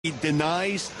he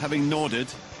denies having nodded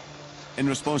in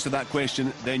response to that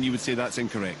question, then you would say that's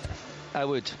incorrect. I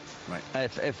would. Right.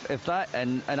 If that,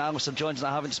 and Alistair Johnson,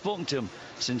 I haven't spoken to him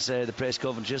since the press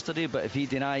conference yesterday, but if he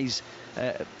denies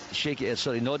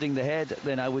nodding the head,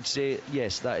 then I would say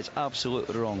yes, that is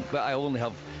absolutely wrong. But I only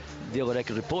have Daily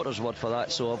Record reporter's word for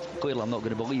that, so clearly I'm not going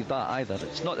to believe that either.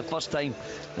 It's not the first time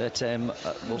that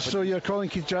so you're calling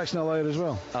Keith Jackson a liar as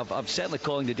well? I'm certainly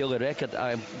calling the Daily Record.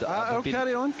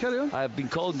 Carry on. I've been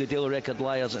calling the Daily Record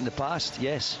liars in the past.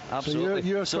 Yes,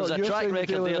 absolutely. So there's a track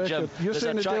record there, Jim. You're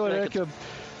saying the Daily Record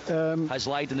has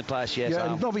lied in the past. Yes.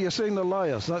 Yeah, no, but you're saying they're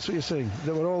liars. That's what you're saying.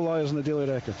 That we're all liars in the Daily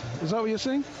Record. Is that what you're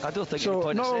saying? I don't think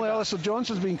so. Not only Alistair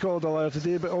Johnson's been called a liar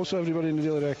today, but also everybody in the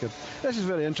Daily Record. This is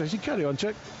very interesting. Carry on,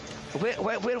 Chic.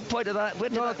 Where point of that? Where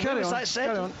was that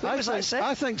said?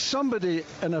 I think somebody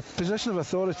in a position of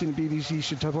authority in the BBC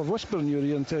should have a whisper in your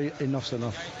ear and tell you enough's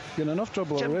enough. You're in enough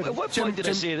trouble Jim, already. At what point did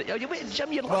I say that?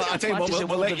 Jim, you're well, I tell you what,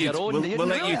 we'll let you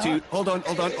two. Hold on.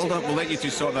 We'll let you two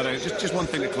sort that out. Just one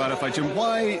thing to clarify, Jim.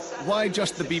 Why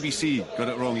just the BBC got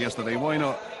it wrong yesterday? Why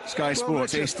not Sky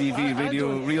Sports, Richard,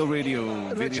 STV, Real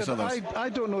Radio, various others? I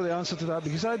don't know the answer to that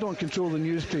because I don't control the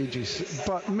news pages.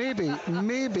 But maybe.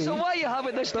 So why are you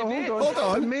having this debate? Hold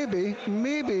on. Maybe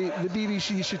the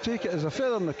BBC should take it as a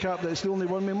feather in the cap that it's the only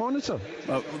one we monitor.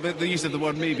 Well, the use of the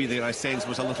word maybe there, I sense,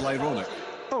 was a little ironic.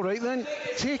 All right, then,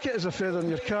 take it as a feather in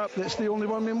your cap that's the only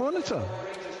one we monitor.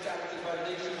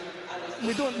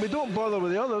 We don't bother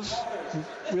with the others.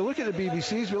 We look at the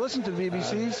BBCs, we listen to the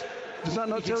BBCs. Does that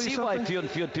not tell you something? You can see why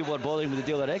fewer people are bothering with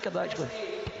the Daily Record, actually.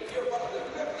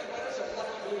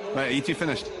 Right, are you two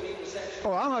finished?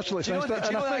 Oh, I'm actually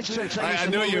finished. I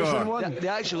know you are.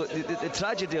 The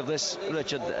tragedy of this,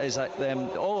 Richard, is that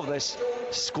all of this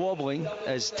squabbling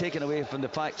is taken away from the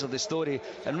facts of the story,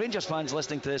 and Rangers fans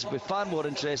listening to this will be far more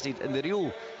interested in the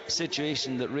real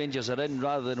situation that Rangers are in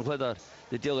rather than whether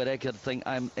the Daily Record think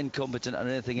I'm incompetent or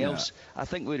anything else. I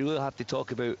think we really have to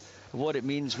talk about what it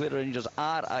means, where Rangers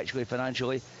are actually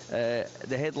financially. The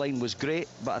headline was great,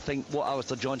 but I think what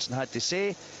Alistair Johnson had to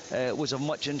say was of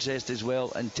much interest as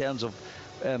well in terms of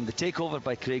the takeover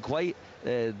by Craig White,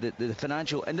 the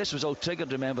financial, and this was all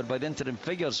triggered, remember, by the interim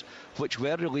figures which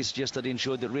were released yesterday and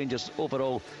showed that Rangers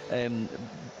overall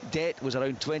debt was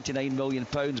around £29 million,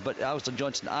 but Alistair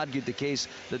Johnson argued the case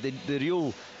that the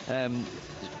real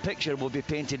picture will be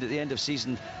painted at the end of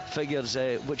season figures,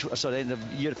 end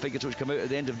of year figures which come out at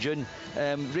the end of June.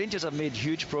 Rangers have made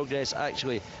huge progress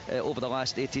actually over the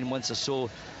last 18 months or so.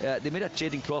 They made a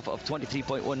trading profit of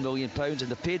 £23.1 million and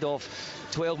they paid off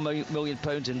 £12 million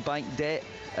in bank debt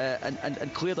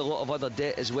and cleared a lot of other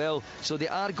debt as well. So they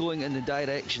are going in the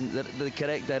direction, the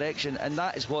correct direction, and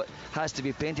that is what has to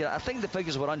be painted. I think the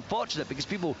figures were unfortunate because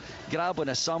people grab on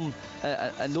a sum,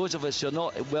 and those of us who are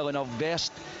not well enough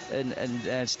versed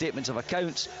in statements of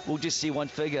accounts will just see one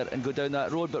figure and go down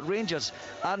that road. But Rangers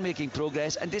are making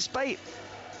progress, and despite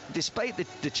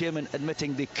the chairman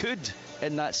admitting they could,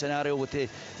 in that scenario with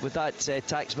that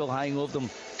tax bill hanging over them,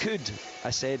 could,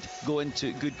 I said, go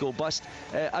into good, go bust.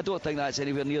 I don't think that's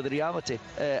anywhere near the reality,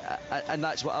 and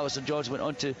that's what Alistair Johnson went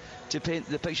on to paint,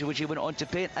 the picture which he went on to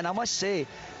paint. And I must say,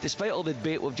 despite all the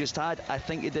debate we've just had, I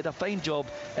think he did a fine job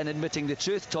in admitting the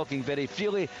truth, talking very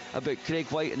freely about Craig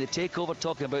White and the takeover,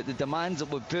 talking about the demands that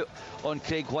we've put on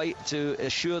Craig White to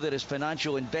assure there is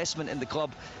financial investment in the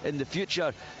club in the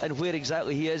future, and where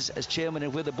exactly he is as chairman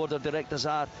and where the board of directors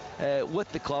are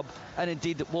with the club, and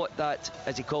indeed what that,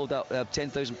 as he called that,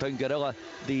 £10,000 gorilla,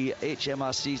 the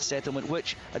HMRC settlement,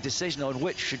 which a decision on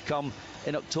which should come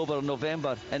in October or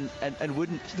November, and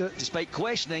wouldn't, despite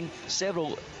questioning,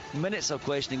 several minutes of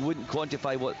questioning, wouldn't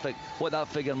quantify what that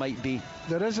figure might be.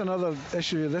 There is another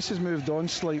issue. This has moved on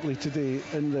slightly today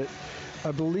in that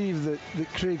I believe that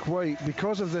Craig White,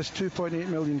 because of this £2.8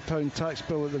 million tax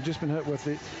bill that they've just been hit with,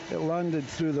 it landed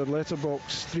through their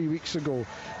letterbox 3 weeks ago,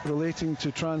 relating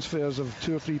to transfers of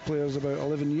 2 or 3 players about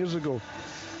 11 years ago.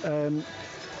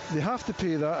 They have to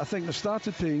pay that. I think they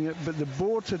started paying it, but the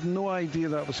board had no idea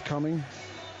that was coming.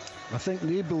 I think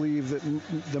they believe that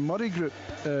the Murray Group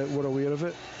were aware of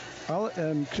it.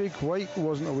 Craig White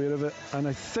wasn't aware of it, and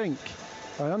I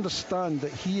understand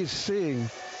that he is saying,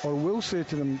 or will say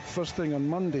to them first thing on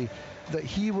Monday, that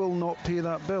he will not pay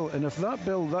that bill. And if that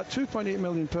bill, that £2.8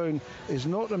 million, is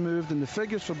not removed and the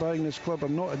figures for buying this club are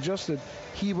not adjusted,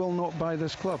 he will not buy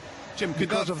this club. Jim, could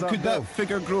that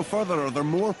figure grow further? Are there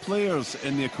more players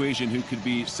in the equation who could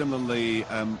be similarly...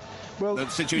 the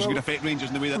situation could affect Rangers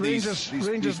in the way that these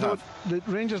have? The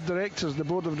Rangers directors, the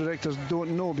board of directors,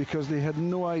 don't know because they had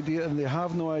no idea, and they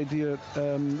have no idea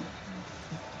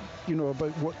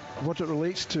about what it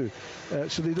relates to.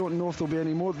 So they don't know if there'll be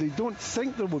any more. They don't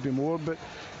think there will be more, but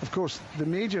of course the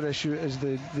major issue is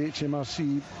the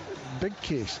HMRC big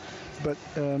case. But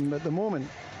at the moment,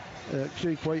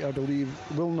 Craig White, I believe,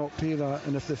 will not pay that,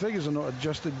 and if the figures are not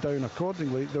adjusted down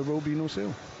accordingly, there will be no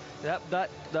sale. That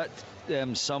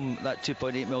sum, that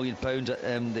 £2.8 million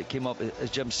that came up, as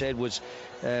Jim said, was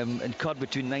incurred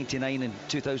between 1999 and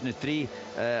 2003,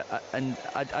 and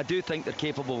I do think they're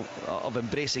capable of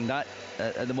embracing that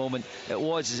at the moment. It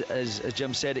was, as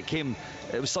Jim said,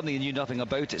 it was something they knew nothing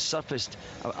about. It surfaced.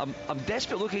 I'm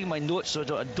desperate looking at my notes so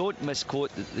I don't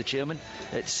misquote the chairman.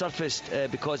 It surfaced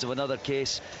because of another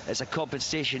case. It's a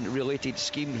compensation related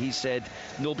scheme. He said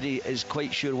nobody is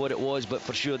quite sure what it was, but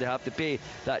for sure they have to pay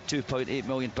that £2.8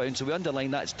 million. So we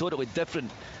underline that's totally different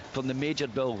from the major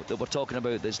bill that we're talking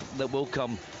about that will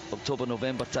come October,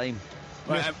 November time.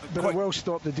 Yes, but it will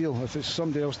stop the deal if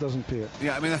somebody else doesn't pay it.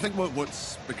 Yeah, I mean, I think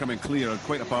what's becoming clear,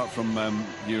 quite apart from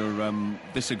your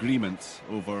disagreement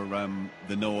over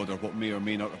the nod or what may or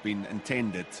may not have been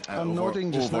intended. I'm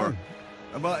nodding just now.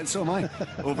 Well, so am I.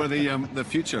 Over the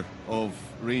future of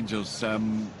Rangers,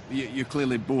 you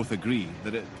clearly both agree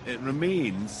that it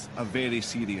remains a very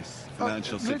serious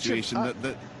financial situation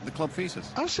that the club faces.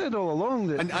 I've said all along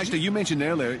that... And actually, you mentioned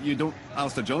earlier,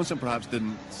 Alistair Johnson perhaps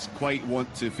didn't quite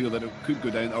want to feel that it could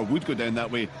go down or would go down that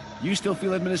way. You still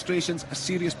feel administration's a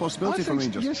serious possibility for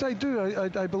Rangers? Yes, I do.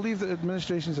 I believe that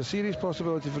administration's a serious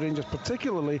possibility for Rangers,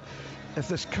 particularly if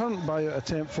this current buyout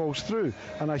attempt falls through.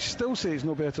 And I still say it's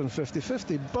no better than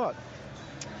 50-50, but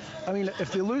I mean,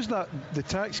 if they lose the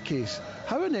tax case,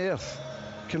 how on earth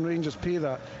can Rangers pay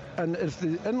that? And if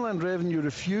the Inland Revenue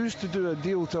refuse to do a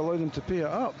deal to allow them to pay it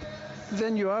up,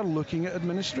 then you are looking at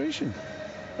administration,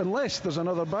 unless there's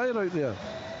another buyer out there.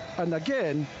 And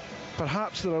again,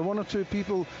 perhaps there are one or two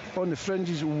people on the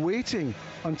fringes waiting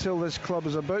until this club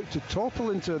is about to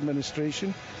topple into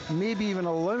administration, maybe even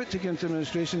allow it to get into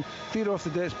administration, clear off the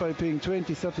debts by paying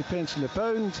 20-30 pence in the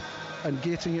pound and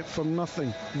getting it for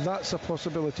nothing. That's a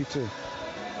possibility too.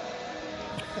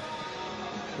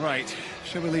 Right,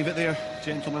 shall we leave it there,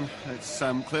 gentlemen? It's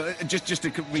clear. Just to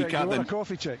recap, then. A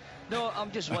coffee check. No, I'm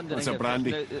just wondering. That's a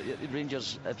brandy.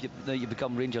 Rangers, if you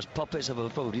become Rangers puppets, I've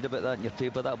probably read about that in your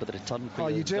paper. That with the return. Oh,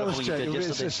 you jealous, Jack?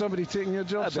 Is somebody taking your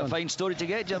job? That'd be a fine story to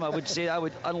get, Jim. I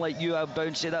would, unlike you, I'm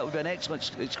bound to say that would be an excellent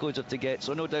exclusive to get.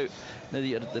 So no doubt, now that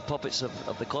you're the puppets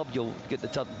of the club, you'll get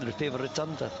the favour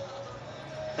returned.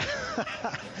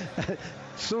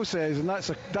 So says, and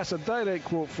that's a direct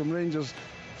quote from Rangers'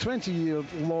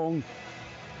 20-year-long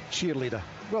cheerleader.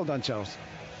 Well done, Charles.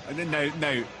 And now,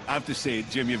 I have to say,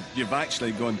 Jim, you've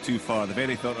actually gone too far. The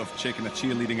very thought of checking a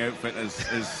cheerleading outfit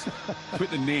is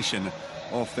put the nation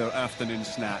off their afternoon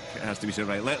snack, it has to be said.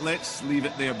 Right, let's leave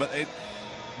it there. But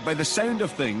by the sound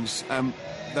of things,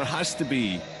 there has to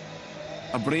be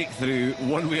a breakthrough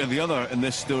one way or the other in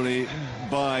this story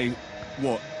by,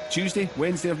 what, Tuesday,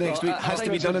 Wednesday of next week? Has to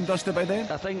be done and dusted by then?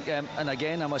 I think, and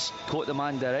again, I must quote the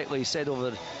man directly. He said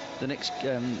over the next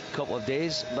couple of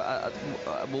days, but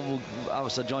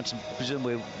Alistair Johnson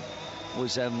presumably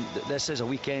was this is a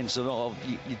weekend, so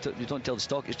you don't tell the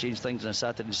stock exchange things on a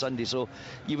Saturday and Sunday, so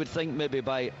you would think maybe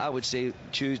by, I would say,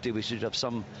 Tuesday we should have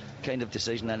some kind of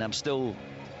decision. And I'm still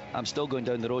going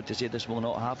down the road to say this will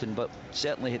not happen, but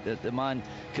certainly the man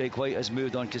Craig White has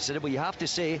moved on considerably. You have to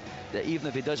say that even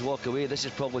if he does walk away, this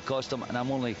has probably cost him,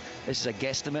 and this is a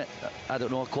guesstimate, I don't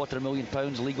know,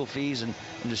 £250,000 legal fees and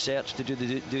research to do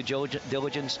the due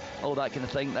diligence, all that kind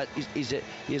of thing.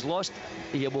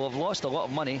 He will have lost a lot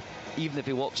of money even if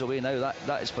he walks away now,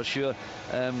 that is for sure.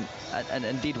 And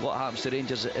indeed, what happens to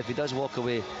Rangers if he does walk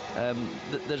away,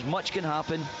 there's much can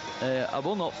happen. I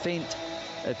will not faint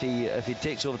if he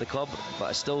takes over the club,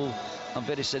 but I'm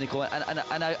very cynical.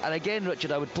 And again,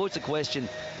 Richard, I would pose the question: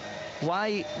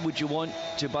 why would you want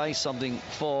to buy something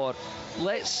for,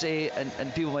 let's say,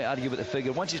 and people might argue about the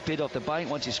figure, once he's paid off the bank,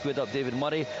 once he's squared up David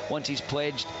Murray, once he's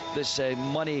pledged this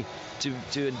money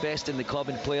to invest in the club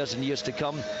and players in years to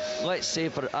come, let's say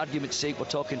for argument's sake we're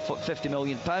talking £50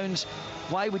 million,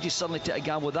 why would you suddenly take a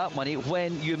gamble with that money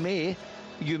when you may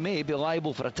be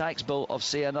liable for a tax bill of,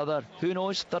 say, another, who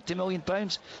knows, £30 million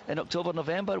in October,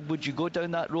 November? Would you go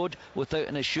down that road without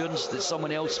an assurance that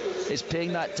someone else is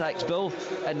paying that tax bill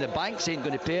and the banks ain't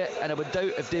going to pay it? And I would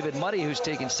doubt if David Murray, who's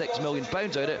taking £6 million out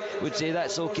of it, would say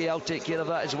that's okay, I'll take care of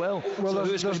that as well. Well, so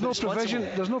there's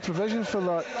no provision for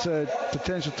that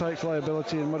potential tax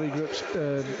liability in Murray Group's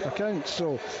account.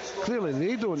 So clearly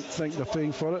they don't think they're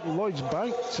paying for it. Lloyd's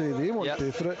Bank say they won't pay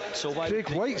for it. So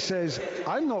Craig White says,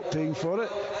 I'm not paying for it.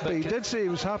 But he did say he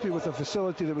was happy with the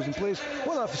facility that was in place.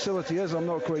 What that facility is, I'm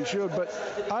not quite sure, but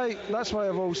that's why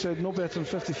I've always said no better than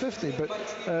 50-50. But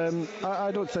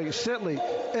I don't think, certainly,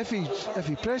 if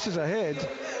he presses ahead,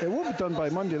 it won't be done by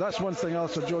Monday. That's one thing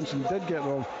Alistair Johnson did get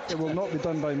wrong. It will not be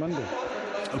done by Monday.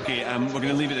 Okay, we're going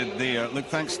to leave it there. Look,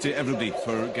 thanks to everybody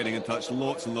for getting in touch.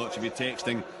 Lots and lots of you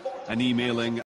texting and emailing.